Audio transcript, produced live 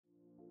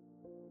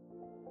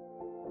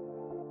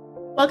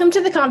Welcome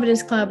to the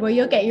Confidence Club, where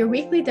you'll get your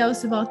weekly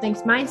dose of all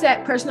things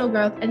mindset, personal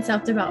growth, and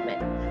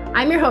self-development.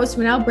 I'm your host,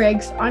 Manel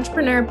Briggs,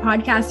 entrepreneur,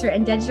 podcaster,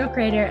 and digital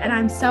creator, and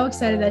I'm so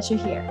excited that you're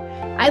here.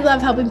 I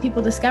love helping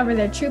people discover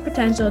their true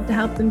potential to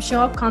help them show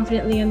up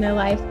confidently in their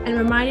life and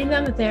reminding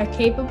them that they are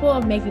capable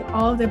of making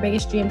all of their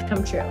biggest dreams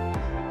come true.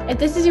 If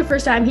this is your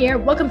first time here,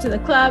 welcome to the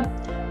club.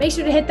 Make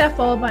sure to hit that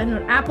follow button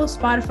on Apple,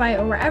 Spotify,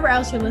 or wherever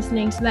else you're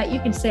listening so that you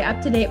can stay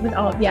up to date with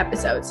all of the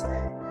episodes.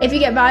 If you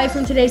get value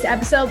from today's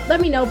episode, let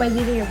me know by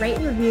leaving a rate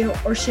and review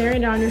or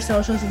sharing it on your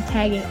socials and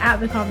tagging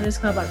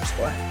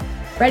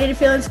 @theconfidenceclub_. Ready to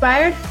feel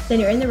inspired? Then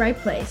you're in the right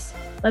place.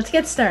 Let's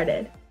get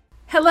started.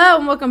 Hello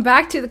and welcome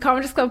back to the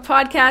Confidence Club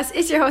podcast.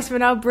 It's your host,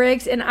 Manel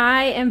Briggs, and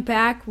I am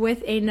back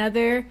with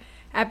another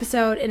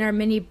episode in our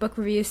mini book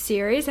review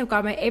series. I've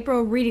got my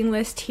April reading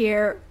list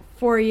here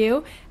for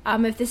you.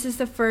 If this is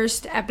the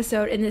first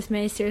episode in this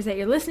mini series that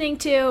you're listening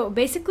to,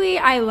 basically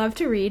I love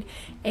to read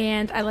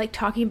and I like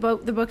talking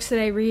about the books that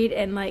I read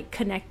and like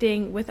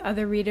connecting with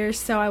other readers.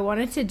 So I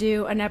wanted to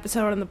do an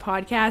episode on the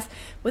podcast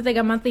with like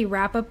a monthly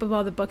wrap up of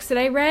all the books that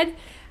I read.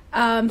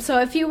 So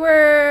if you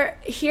were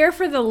here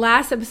for the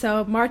last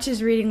episode,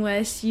 March's reading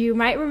list, you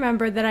might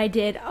remember that I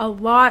did a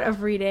lot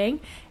of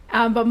reading,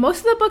 but most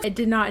of the books I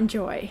did not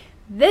enjoy.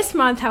 This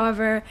month,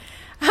 however,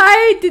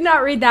 I did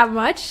not read that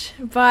much,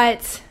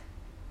 but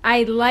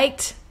I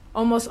liked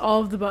almost all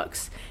of the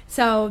books.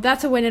 So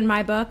that's a win in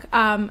my book.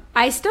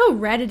 I still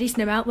read a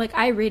decent amount. Like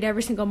I read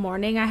every single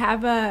morning. I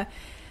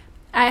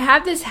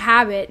have this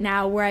habit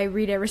now where I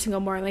read every single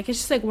morning. Like it's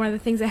just like one of the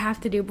things I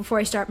have to do before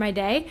I start my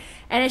day.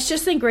 And it's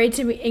just ingrained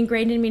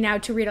in me now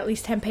to read at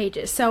least 10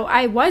 pages. So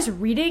I was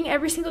reading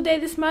every single day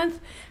this month.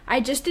 I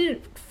just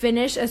didn't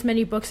finish as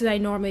many books as I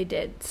normally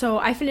did. So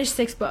I finished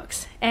 6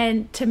 books.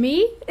 And to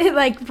me,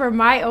 like for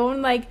my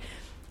own like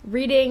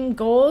reading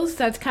goals,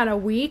 that's kind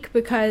of weak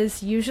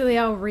because usually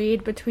I'll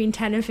read between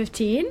 10 and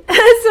 15.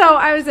 So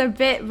I was a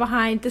bit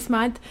behind this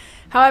month.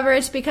 However,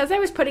 it's because I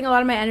was putting a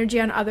lot of my energy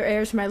on other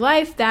areas of my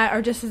life that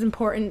are just as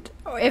important,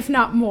 if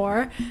not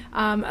more,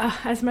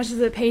 as much as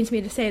it pains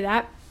me to say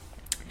that.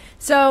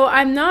 So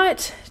I'm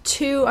not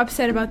too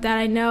upset about that.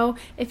 I know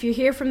if you're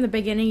here from the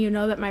beginning, you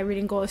know that my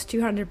reading goal is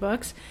 200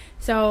 books.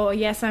 So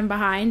yes, I'm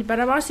behind, but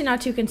I'm honestly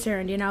not too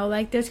concerned,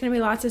 like there's going to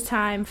be lots of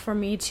time for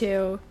me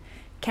to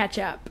catch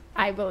up,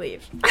 I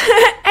believe.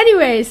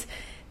 Anyways,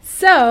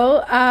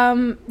 so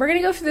we're going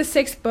to go through the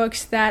 6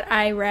 books that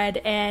I read,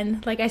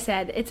 and like I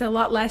said, it's a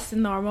lot less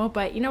than normal,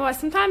 but you know what?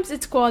 Sometimes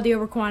it's quality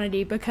over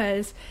quantity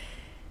because,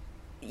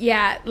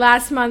 yeah,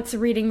 last month's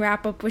reading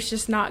wrap-up was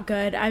just not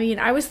good. I mean,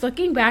 I was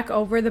looking back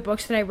over the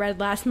books that I read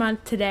last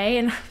month today,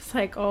 and I was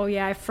like, oh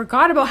yeah, I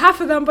forgot about half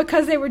of them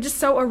because they were just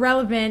so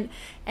irrelevant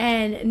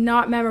and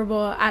not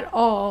memorable at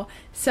all.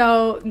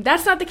 So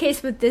that's not the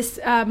case with this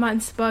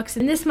month's books.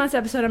 In this month's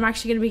episode, I'm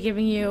actually going to be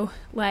giving you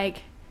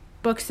like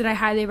books that I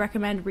highly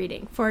recommend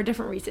reading for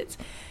different reasons.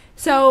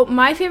 So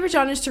my favorite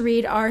genres to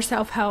read are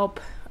self-help,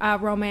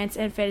 romance,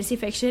 and fantasy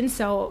fiction.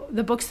 So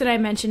the books that I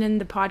mentioned in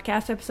the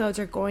podcast episodes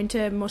are going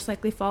to most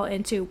likely fall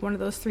into one of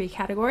those 3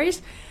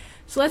 categories.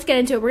 So let's get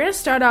into it. We're going to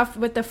start off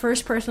with the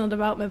first personal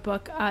development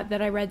book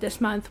that I read this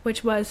month,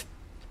 which was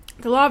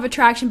The Law of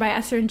Attraction by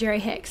Esther and Jerry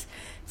Hicks.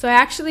 So I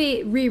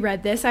actually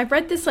reread this. I've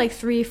read this like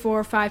 3,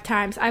 4, 5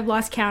 times. I've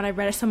lost count. I've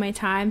read it so many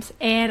times.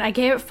 And I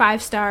gave it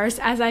 5 stars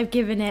as I've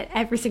given it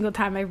every single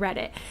time I read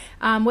it,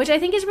 which I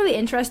think is really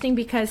interesting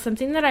because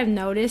something that I've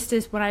noticed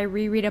is when I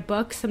reread a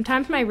book,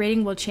 sometimes my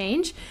rating will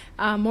change.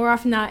 More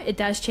often than not, it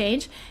does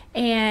change.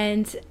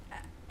 And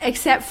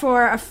except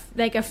for a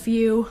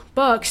few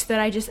books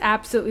that I just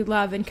absolutely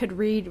love and could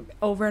read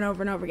over and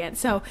over and over again.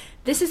 So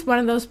this is one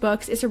of those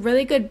books. It's a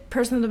really good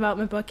personal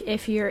development book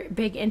if you're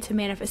big into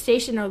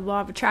manifestation or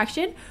law of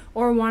attraction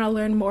or want to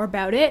learn more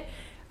about it.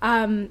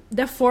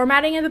 The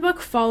formatting of the book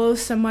follows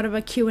somewhat of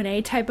a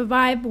Q&A type of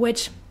vibe,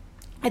 which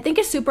I think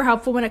is super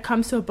helpful when it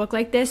comes to a book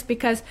like this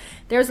because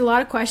there's a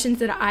lot of questions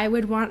that I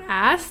would want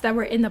asked that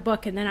were in the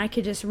book and then I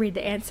could just read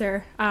the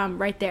answer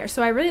right there.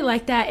 So I really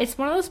like that. It's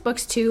one of those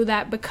books too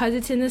that because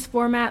it's in this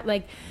format,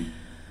 like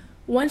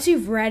once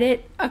you've read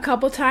it a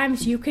couple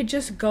times, you could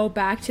just go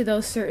back to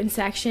those certain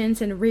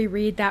sections and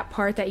reread that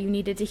part that you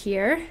needed to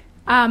hear.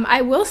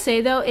 I will say,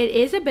 though, it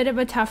is a bit of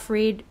a tough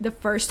read the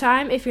first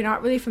time if you're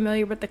not really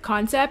familiar with the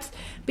concepts.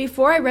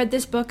 Before I read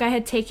this book, I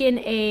had taken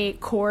a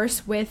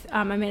course with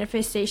a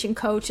manifestation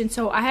coach, and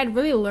so I had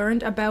really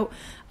learned about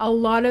a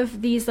lot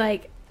of these,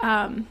 like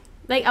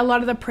a lot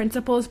of the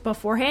principles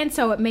beforehand,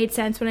 so it made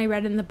sense when I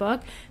read in the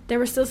book. There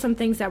were still some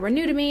things that were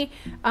new to me,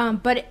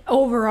 but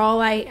overall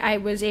I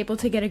was able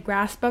to get a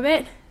grasp of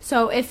it.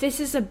 So if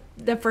this is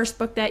the first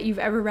book that you've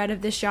ever read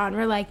of this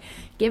genre, like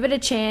give it a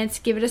chance,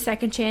 give it a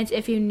second chance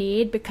if you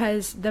need,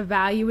 because the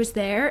value is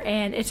there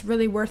and it's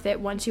really worth it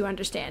once you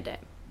understand it.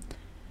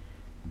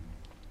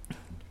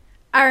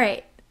 All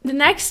right. The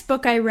next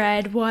book I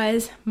read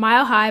was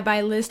Mile High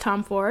by Liz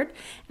Tomforde,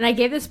 and I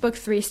gave this book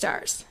 3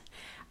 stars.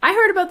 I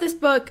heard about this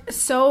book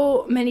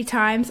so many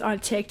times on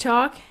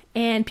TikTok,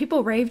 and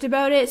people raved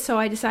about it, so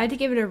I decided to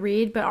give it a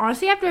read. But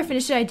honestly, after I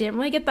finished it, I didn't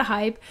really get the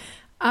hype.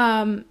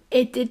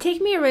 It did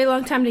take me a really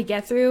long time to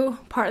get through,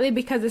 partly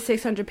because of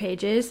 600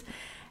 pages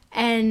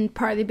and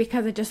partly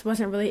because I just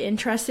wasn't really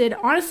interested.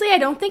 Honestly, I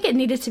don't think it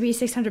needed to be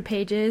 600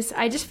 pages.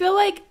 I just feel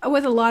like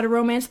with a lot of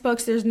romance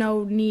books, there's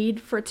no need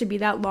for it to be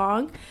that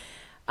long.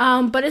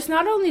 But it's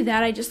not only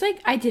that, I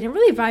didn't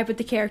really vibe with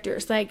the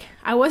characters. Like,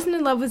 I wasn't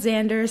in love with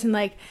Xanders, and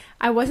like,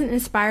 I wasn't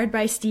inspired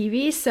by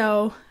Stevie,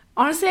 so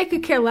honestly, I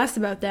could care less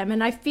about them.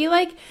 And I feel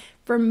like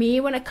for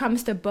me, when it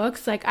comes to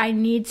books, like, I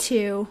need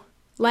to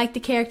like the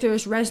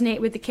characters, resonate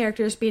with the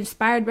characters, be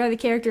inspired by the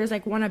characters,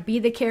 like, want to be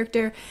the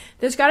character.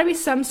 There's got to be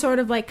some sort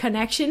of like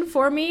connection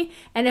for me,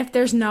 and if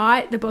there's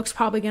not, the book's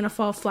probably going to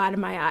fall flat in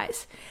my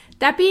eyes.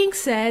 That being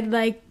said,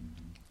 like,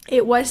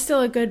 it was still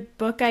a good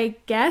book, I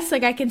guess.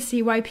 Like, I can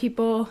see why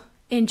people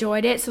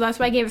enjoyed it, so that's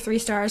why I gave it 3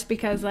 stars,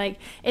 because like,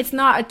 it's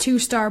not a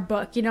 2-star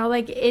book, you know,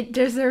 like, it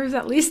deserves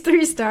at least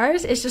 3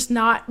 stars. It's just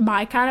not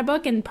my kind of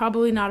book, and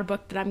probably not a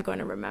book that I'm going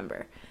to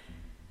remember.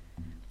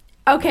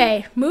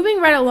 Okay, moving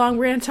right along,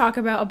 we're going to talk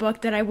about a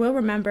book that I will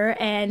remember,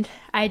 and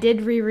I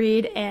did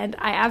reread, and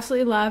I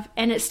absolutely love,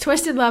 and it's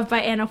Twisted Love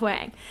by Anna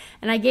Huang.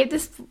 And I gave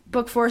this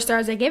book 4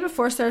 stars. I gave it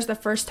 4 stars the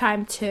first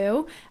time,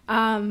 too.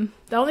 The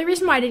only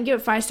reason why I didn't give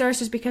it 5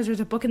 stars is because there's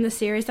a book in the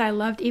series that I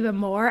loved even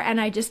more, and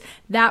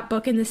that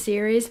book in the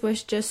series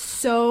was just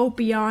so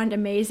beyond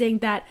amazing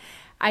that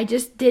I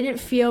just didn't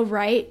feel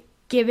right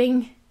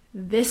giving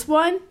this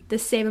one the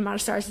same amount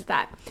of stars as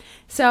that.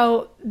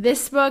 So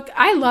this book,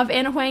 I love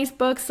Anna Huang's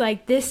books,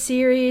 like this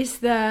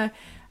series, her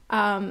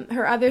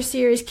other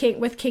series,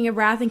 King of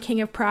Wrath and King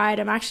of Pride.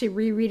 I'm actually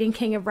rereading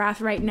King of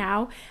Wrath right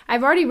now.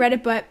 I've already read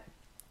it, but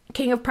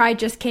King of Pride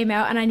just came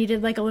out and I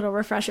needed like a little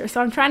refresher. So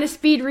I'm trying to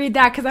speed read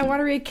that because I want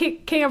to read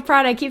King of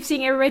Pride. I keep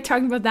seeing everybody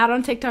talking about that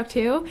on TikTok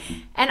too.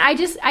 And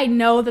I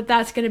know that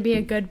that's going to be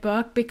a good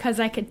book because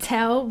I could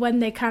tell when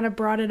they kind of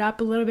brought it up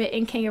a little bit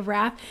in King of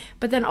Wrath.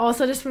 But then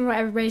also just from what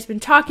everybody's been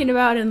talking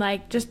about and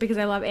like just because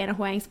I love Anna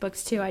Huang's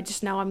books too, I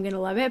just know I'm going to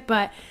love it.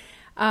 But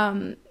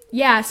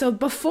yeah, so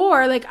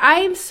before, like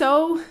I am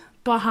so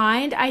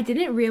behind. I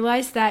didn't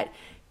realize that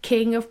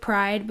King of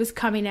Pride was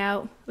came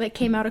out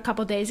a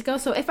couple days ago.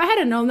 So if I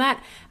had known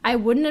that, I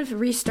wouldn't have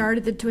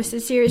restarted the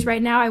Twisted series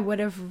right now. I would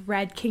have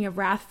read King of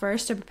Wrath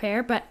first to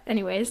prepare. But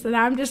anyways, so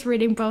now I'm just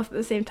reading both at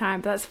the same time.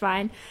 But that's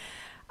fine.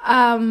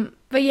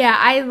 But yeah,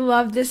 I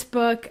love this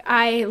book.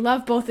 I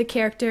love both the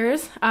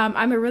characters.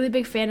 I'm a really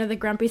big fan of the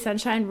Grumpy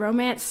Sunshine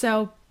romance.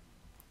 So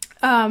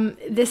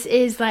this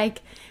is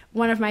like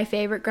one of my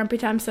favorite Grumpy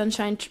Time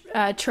Sunshine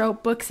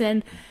trope books.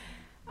 And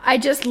I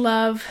just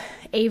love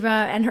Ava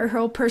and her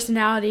whole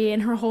personality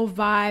and her whole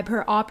vibe,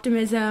 her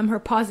optimism, her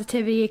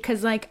positivity,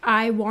 because like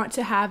I want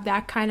to have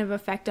that kind of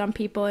effect on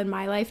people in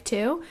my life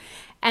too.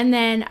 And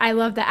then I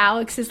love that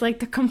Alex is like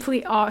the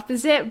complete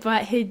opposite,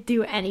 but he'd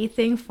do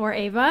anything for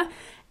Ava.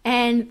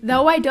 And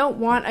though I don't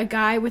want a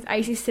guy with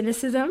icy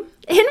cynicism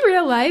in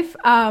real life,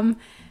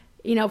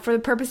 you know, for the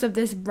purpose of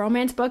this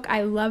romance book,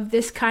 I love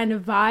this kind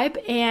of vibe.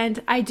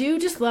 And I do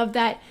just love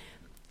that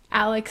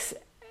Alex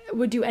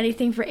would do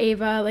anything for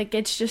Ava. Like,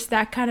 it's just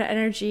that kind of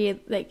energy.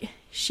 Like,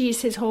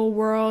 she's his whole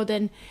world.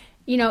 And,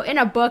 you know, in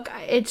a book,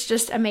 it's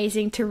just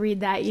amazing to read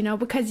that, you know,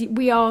 because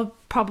we all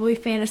probably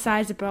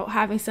fantasize about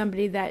having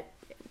somebody that,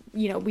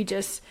 you know, we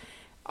just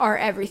are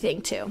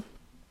everything to.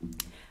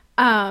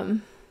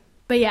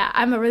 But yeah,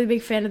 I'm a really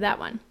big fan of that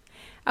one.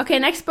 Okay,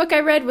 next book I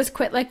read was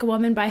Quit Like a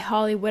Woman by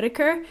Holly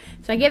Whitaker.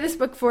 So I gave this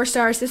book 4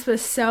 stars. This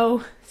was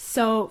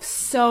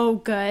so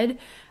good.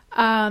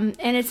 And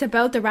it's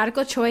about the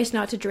radical choice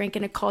not to drink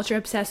in a culture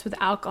obsessed with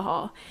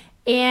alcohol.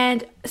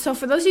 And so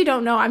for those of you who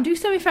don't know, I'm doing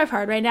 75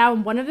 hard right now,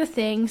 and one of the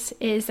things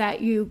is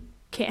that you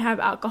can't have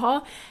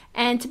alcohol.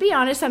 And to be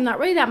honest, I'm not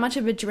really that much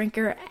of a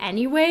drinker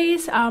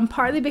anyways,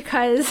 partly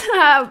because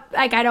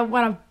like I don't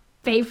want to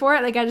pay for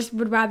it. Like, I just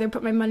would rather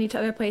put my money to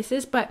other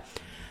places, but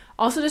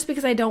also just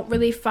because I don't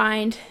really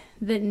find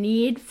the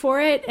need for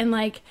it. And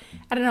like,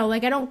 I don't know,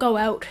 like I don't go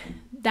out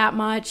that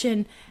much,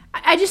 and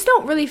I just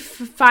don't really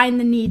find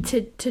the need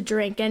to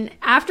drink. And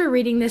after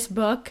reading this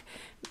book,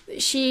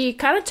 she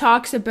kind of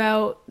talks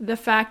about the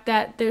fact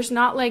that there's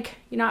not like,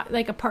 you're not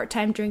like a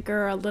part-time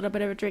drinker or a little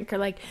bit of a drinker.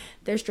 Like,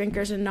 there's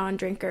drinkers and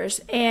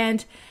non-drinkers.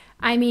 And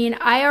I mean,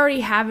 I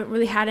already haven't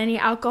really had any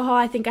alcohol.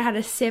 I think I had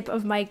a sip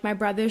of my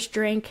brother's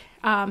drink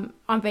on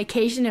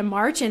vacation in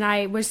March, and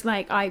I was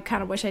like, I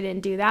kind of wish I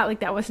didn't do that.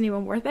 Like, that wasn't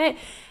even worth it.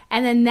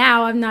 And then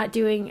now I'm not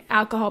doing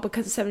alcohol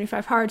because of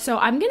 75 hard. So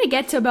I'm going to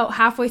get to about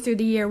halfway through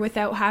the year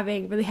without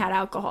having really had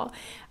alcohol.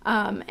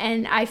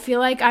 And I feel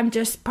like I'm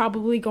just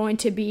probably going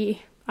to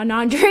be a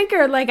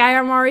non-drinker. Like, I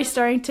am already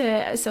starting to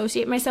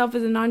associate myself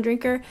as a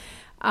non-drinker.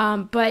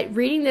 But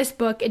reading this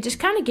book, it just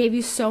kind of gave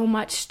you so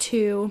much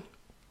to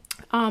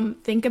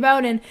think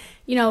about. And,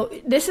 you know,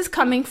 this is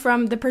coming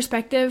from the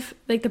perspective,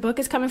 like the book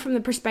is coming from the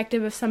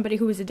perspective of somebody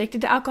who was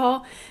addicted to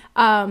alcohol.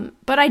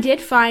 But I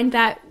did find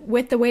that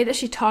with the way that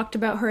she talked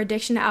about her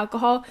addiction to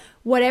alcohol,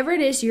 whatever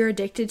it is you're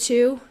addicted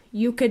to,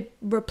 you could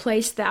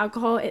replace the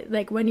alcohol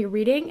like when you're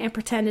reading and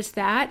pretend it's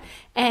that.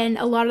 And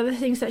a lot of the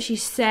things that she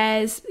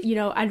says, you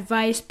know,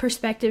 advice,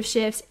 perspective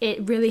shifts,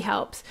 it really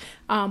helps.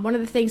 One of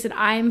the things that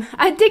I'm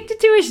addicted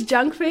to is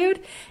junk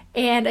food.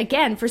 And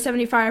again, for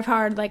 75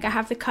 hard, like I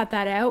have to cut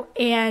that out.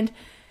 And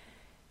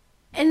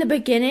in the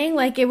beginning,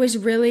 like it was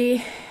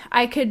really,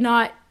 I could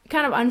not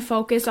kind of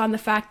unfocus on the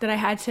fact that I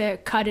had to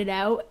cut it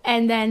out.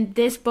 And then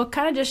this book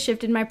kind of just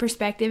shifted my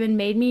perspective and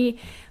made me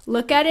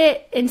look at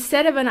it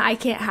instead of an I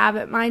can't have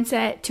it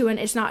mindset to an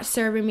it's not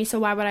serving me, so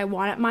why would I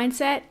want it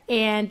mindset.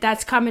 And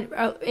that's coming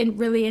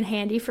really in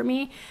handy for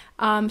me.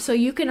 So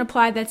you can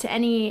apply that to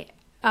any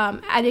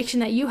addiction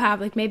that you have.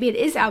 Like maybe it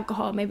is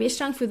alcohol, maybe it's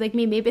junk food like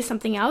me, maybe it's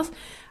something else.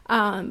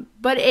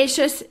 But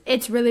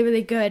it's really,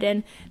 really good.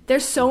 And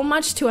there's so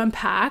much to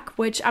unpack,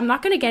 which I'm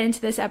not going to get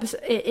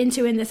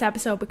into in this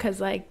episode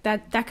because like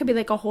that could be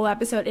like a whole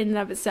episode in and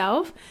of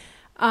itself.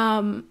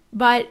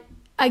 But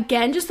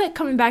again, just like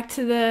coming back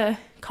to the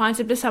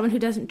concept of someone who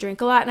doesn't drink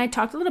a lot. And I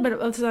talked a little bit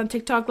about this on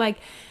TikTok. Like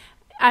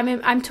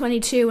I'm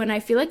 22 and I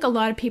feel like a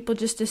lot of people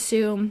just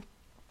assume,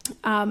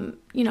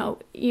 you know,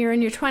 you're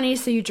in your 20s,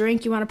 so you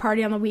drink, you want to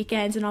party on the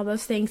weekends and all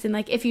those things. And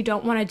like, if you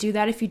don't want to do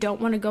that, if you don't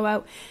want to go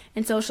out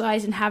and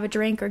socialize and have a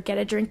drink or get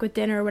a drink with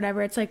dinner or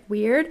whatever, it's like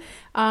weird.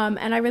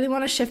 And I really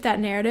want to shift that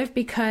narrative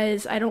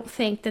because I don't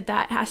think that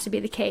has to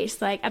be the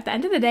case. Like at the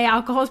end of the day,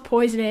 alcohol is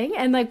poisoning.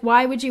 And like,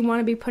 why would you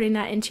want to be putting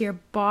that into your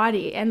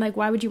body? And like,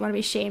 why would you want to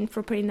be shamed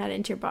for putting that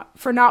into your body,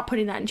 for not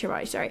putting that into your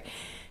body? Sorry.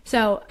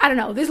 So I don't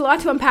know, there's a lot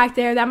to unpack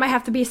there. That might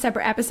have to be a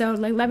separate episode.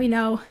 Like, let me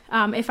know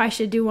if I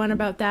should do one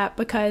about that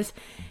because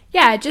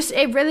yeah,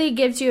 it really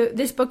gives you,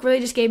 this book really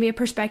just gave me a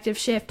perspective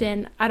shift.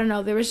 And I don't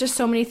know, there was just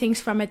so many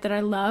things from it that I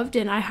loved,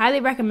 and I highly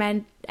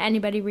recommend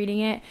anybody reading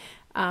it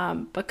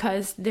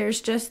because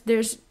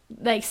there's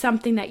like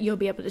something that you'll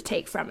be able to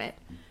take from it.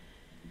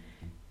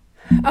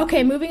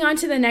 Okay, moving on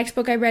to the next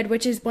book I read,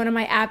 which is one of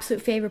my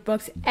absolute favorite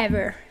books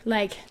ever.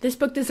 Like, this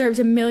book deserves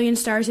 1,000,000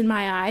 stars in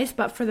my eyes,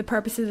 but for the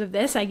purposes of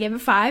this, I give it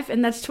 5,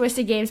 and that's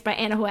Twisted Games by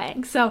Anna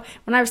Huang. So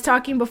when I was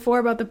talking before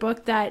about the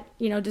book that,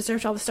 you know,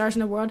 deserves all the stars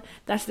in the world,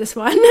 that's this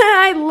one.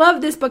 I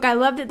love this book. I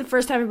loved it the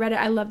first time I read it.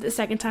 I loved it the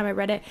second time I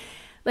read it.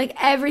 Like,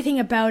 everything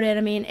about it.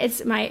 I mean,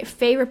 it's my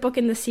favorite book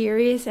in the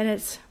series, and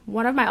it's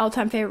one of my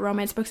all-time favorite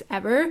romance books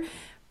ever.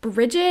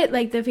 Bridget,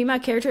 like the female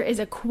character, is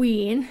a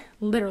queen,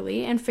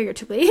 literally and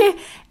figuratively,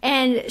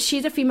 and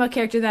she's a female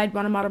character that I'd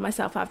want to model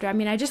myself after. I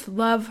mean, I just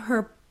love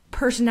her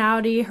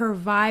personality, her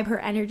vibe, her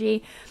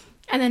energy.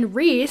 And then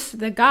Reese,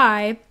 the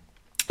guy,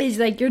 is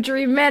like your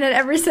dream man in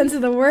every sense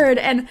of the word,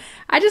 and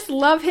I just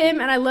love him,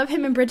 and I love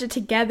him and Bridget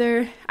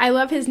together. I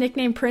love his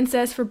nickname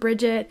Princess for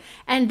Bridget,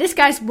 and this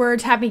guy's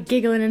words have me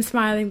giggling and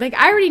smiling. Like,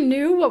 I already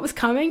knew what was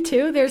coming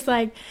too. There's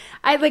like,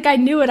 I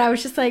knew it. I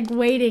was just like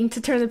waiting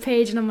to turn the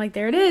page, and I'm like,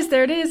 there it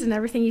is, and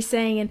everything he's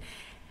saying. And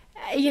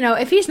you know,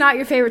 if he's not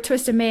your favorite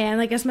twisted man,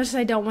 like, as much as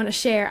I don't want to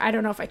share, I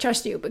don't know if I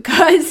trust you,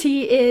 because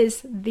he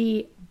is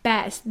the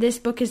best. This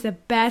book is the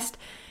best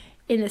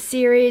in the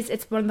series.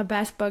 It's one of the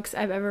best books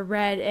I've ever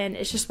read, and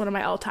it's just one of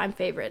my all-time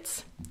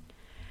favorites.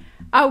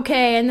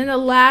 Okay, and then the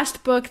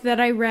last book that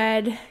I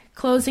read,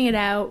 closing it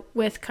out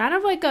with kind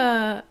of like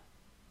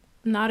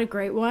not a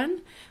great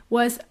one,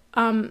 was,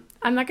 I'm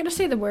not going to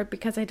say the word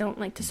because I don't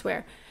like to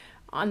swear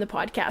on the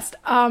podcast,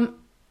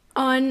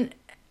 on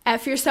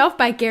F Yourself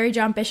by Gary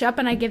John Bishop,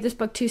 and I give this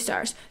book 2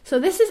 stars. So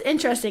this is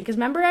interesting because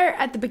remember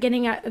at the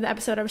beginning of the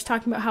episode I was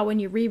talking about how when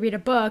you reread a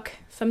book,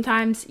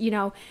 sometimes, you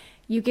know,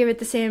 you give it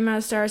the same amount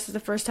of stars as the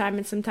first time,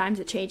 and sometimes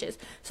it changes.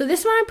 So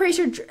this one I'm pretty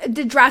sure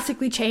did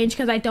drastically change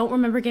because I don't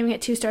remember giving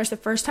it 2 stars the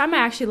first time. I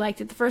actually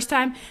liked it the first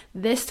time.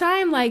 This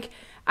time, like,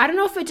 I don't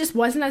know if it just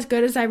wasn't as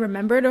good as I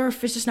remembered or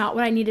if it's just not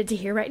what I needed to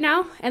hear right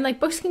now. And like,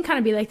 books can kind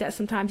of be like that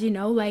sometimes, you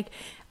know, like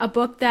a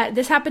book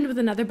this happened with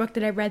another book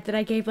that I read that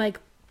I gave like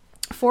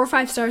 4 or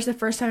 5 stars the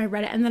first time I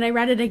read it, and then I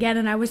read it again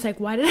and I was like,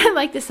 why did I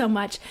like this so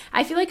much?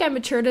 I feel like I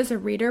matured as a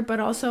reader,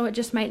 but also it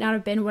just might not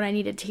have been what I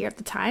needed to hear at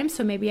the time,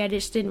 so maybe I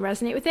just didn't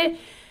resonate with it.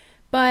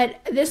 But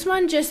this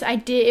one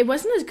it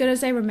wasn't as good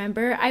as I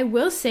remember. I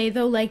will say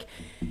though, like,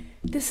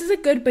 this is a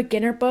good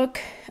beginner book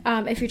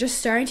if you're just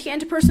starting to get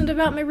into personal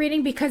development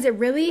reading, because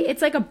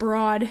it's like a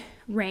broad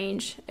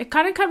range. It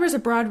kind of covers a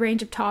broad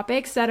range of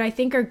topics that I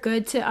think are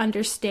good to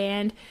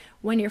understand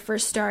when you're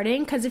first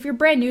starting, because if you're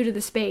brand new to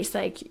the space,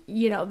 like,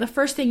 you know, the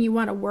first thing you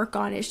want to work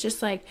on is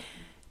just like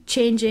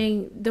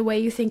changing the way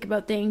you think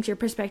about things, your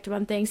perspective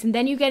on things, and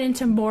then you get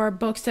into more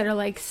books that are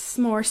like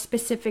more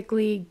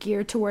specifically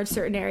geared towards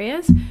certain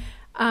areas.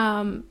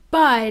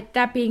 But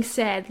that being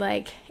said,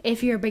 like,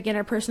 if you're a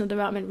beginner personal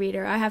development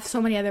reader, I have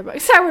so many other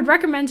books I would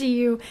recommend to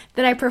you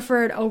that I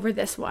preferred over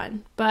this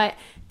one, but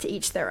to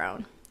each their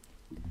own.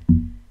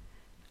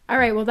 All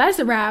right, well, that's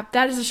a wrap.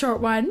 That is a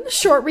short one.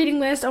 Short reading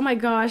list. Oh my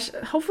gosh.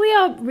 Hopefully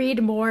I'll read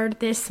more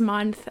this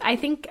month. I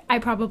think I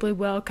probably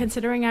will,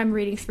 considering I'm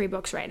reading 3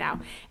 books right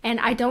now. And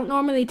I don't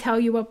normally tell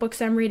you what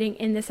books I'm reading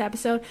in this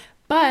episode,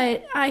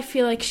 but I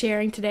feel like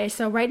sharing today.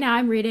 So right now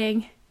I'm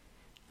reading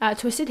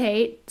Twisted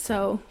Hate,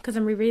 so because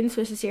I'm rereading the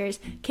Twisted series,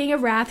 King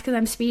of Wrath, because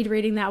I'm speed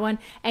reading that one,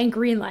 and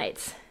Green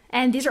Lights.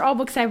 And these are all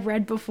books I've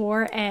read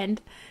before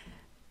and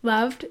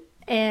loved,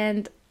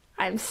 and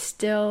I'm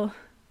still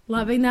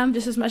loving them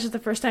just as much as the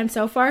first time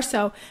so far.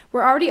 So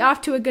we're already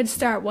off to a good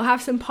start. We'll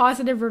have some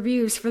positive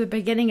reviews for the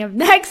beginning of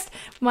next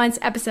month's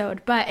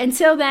episode. But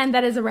until then,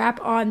 that is a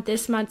wrap on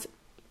this month's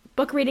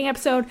book reading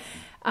episode.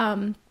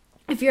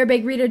 If you're a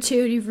big reader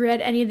too, you've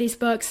read any of these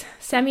books,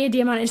 send me a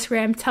DM on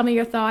Instagram. Tell me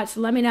your thoughts.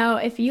 Let me know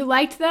if you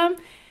liked them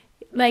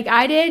like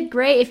I did.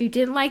 Great. If you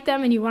didn't like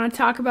them and you want to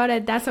talk about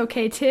it, that's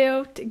okay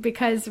too,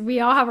 because we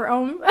all have our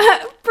own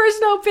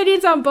personal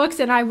opinions on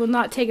books, and I will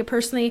not take it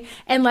personally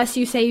unless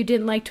you say you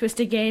didn't like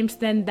Twisted Games.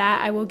 Then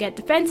that I will get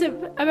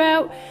defensive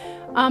about.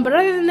 But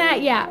other than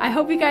that, yeah, I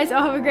hope you guys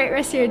all have a great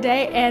rest of your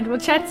day, and we'll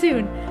chat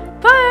soon.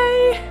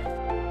 Bye!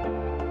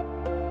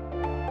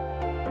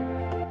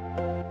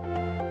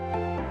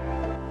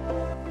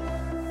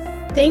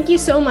 Thank you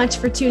so much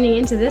for tuning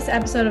into this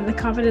episode of the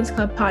Confidence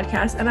Club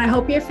podcast, and I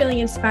hope you're feeling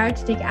inspired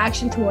to take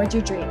action towards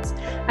your dreams.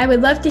 I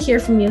would love to hear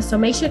from you, so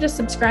make sure to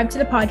subscribe to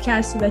the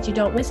podcast so that you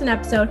don't miss an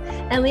episode,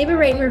 and leave a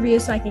rate and review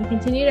so I can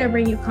continue to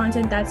bring you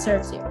content that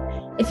serves you.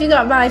 If you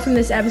got value from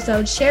this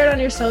episode, share it on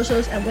your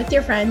socials and with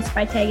your friends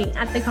by tagging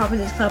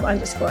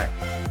 @theconfidenceclub_.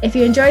 If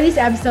you enjoy these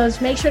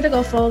episodes, make sure to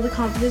go follow the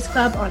Confidence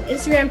Club on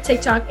Instagram,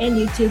 TikTok, and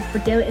YouTube for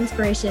daily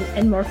inspiration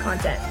and more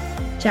content.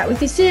 Chat with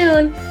you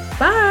soon.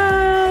 Bye!